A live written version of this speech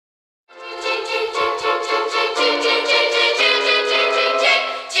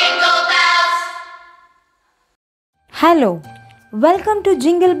Hello, welcome to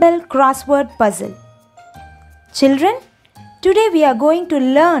Jingle Bell Crossword Puzzle. Children, today we are going to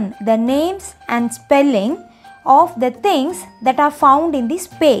learn the names and spelling of the things that are found in the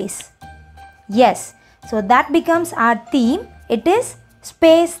space. Yes, so that becomes our theme. It is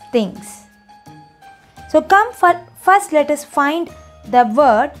space things. So first let us find the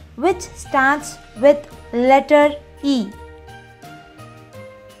word which starts with letter E.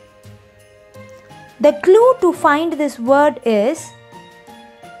 The clue to find this word is,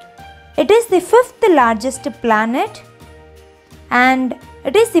 it is the fifth largest planet and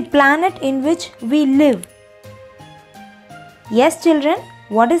it is the planet in which we live. Yes children,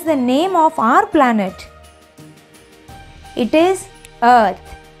 what is the name of our planet? It is Earth.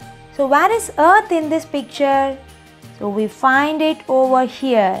 So where is Earth in this picture? So we find it over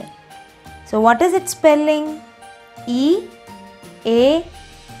here. So what is its spelling? E-A-R-T-H,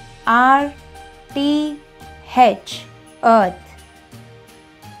 Earth.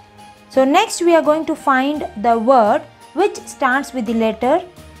 So next we are going to find the word which starts with the letter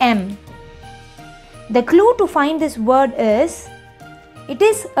M. The clue to find this word is, it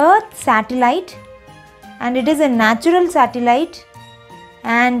is Earth satellite and it is a natural satellite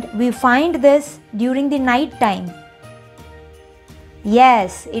and we find this during the night time.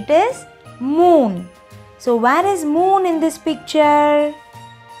 Yes, it is Moon. So where is Moon in this picture?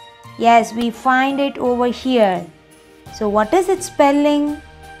 Yes, we find it over here. So what is its spelling?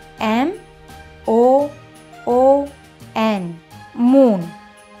 M-O-O-N, Moon.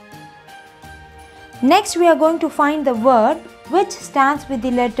 Next we are going to find the word which starts with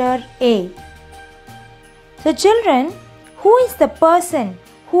the letter A. So children, who is the person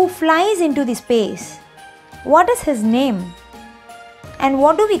who flies into the space? What is his name? And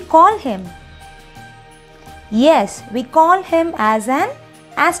what do we call him? Yes, we call him as an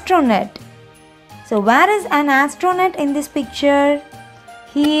astronaut. So where is an astronaut in this picture?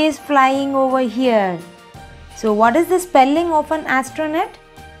 He is flying over here. So what is the spelling of an astronaut?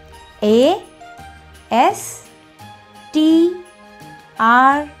 A-S-T-R-O-N-A-U-T,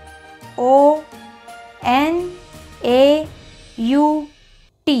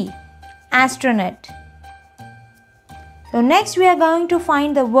 astronaut. So next we are going to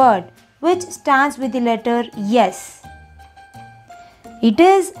find the word which starts with the letter S. It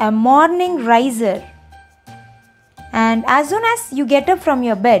is a morning riser. And as soon as you get up from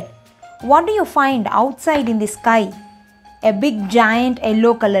your bed, what do you find outside in the sky? A big giant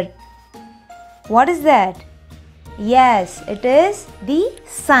yellow color. What is that? Yes, it is the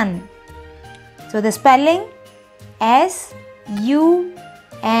sun. So the spelling S-U-N.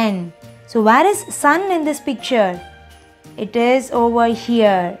 So where is sun in this picture? It is over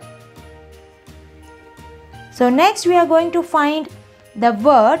here. So next we are going to find the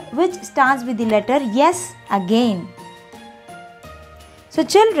word which starts with the letter S again. So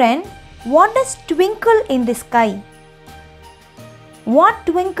children, what does twinkle in the sky? What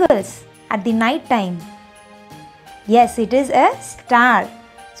twinkles at the night time? Yes, it is a star.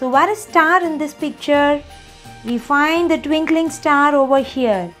 So where is star in this picture? We find the twinkling star over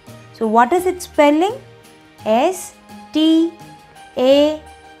here. So what is its spelling? S-T-A-R,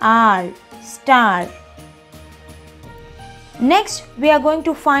 star. Next, we are going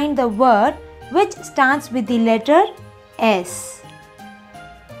to find the word which starts with the letter S.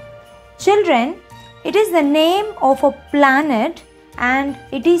 Children, it is the name of a planet and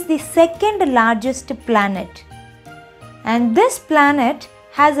it is the second largest planet. And this planet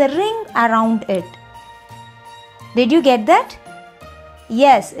has a ring around it. Did you get that?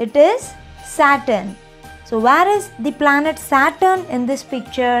 Yes, it is Saturn. So where is the planet Saturn in this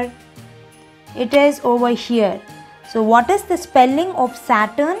picture? It is over here. So what is the spelling of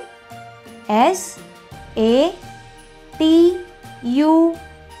Saturn? S-A-T-U-R-N,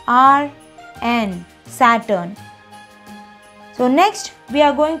 Saturn. So next we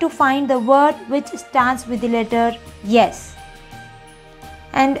are going to find the word which starts with the letter S.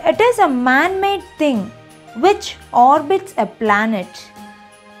 And it is a man-made thing which orbits a planet.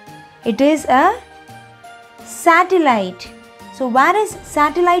 It is a satellite. So where is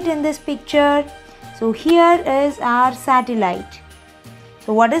satellite in this picture? So here is our satellite.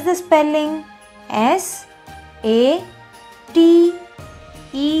 So what is the spelling? S-A-T-E-L-L-I-T-E,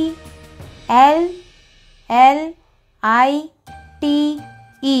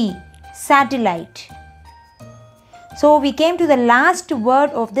 satellite. So we came to the last word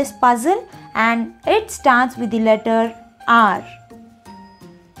of this puzzle and it starts with the letter R.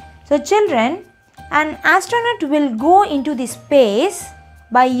 So children, an astronaut will go into the space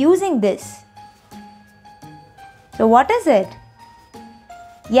by using this. So what is it?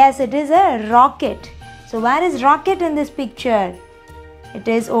 Yes, it is a rocket. So where is rocket in this picture? It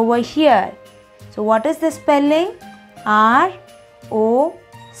is over here. So what is the spelling? R-O-C-K-E-T.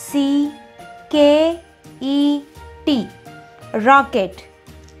 Rocket.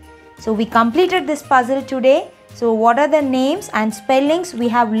 So we completed this puzzle today. So what are the names and spellings we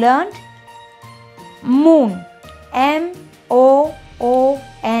have learned? Moon. M-O-O-N.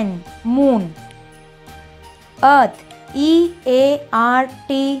 Moon. Earth. E-A-R-T-H.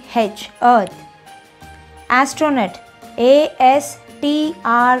 Earth. Astronaut. A-S-T-R-O-N-A-U-T.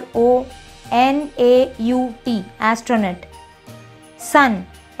 Astronaut. Sun.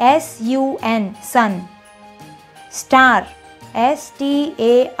 S-U-N. Sun. Star.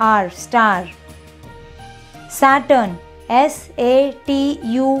 S-T-A-R. Star. Saturn. S-A-T-U-R-N.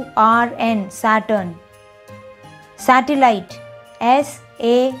 Saturn. Satellite.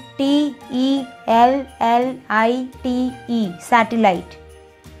 S-A-T-E-L-L-I-T-E. Satellite.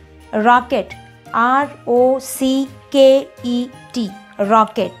 Rocket. R-O-C-K-E-T.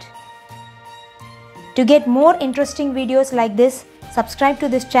 Rocket. To get more interesting videos like this, subscribe to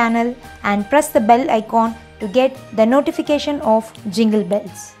this channel and press the bell icon to get the notification of Jingle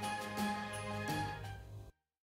Bells.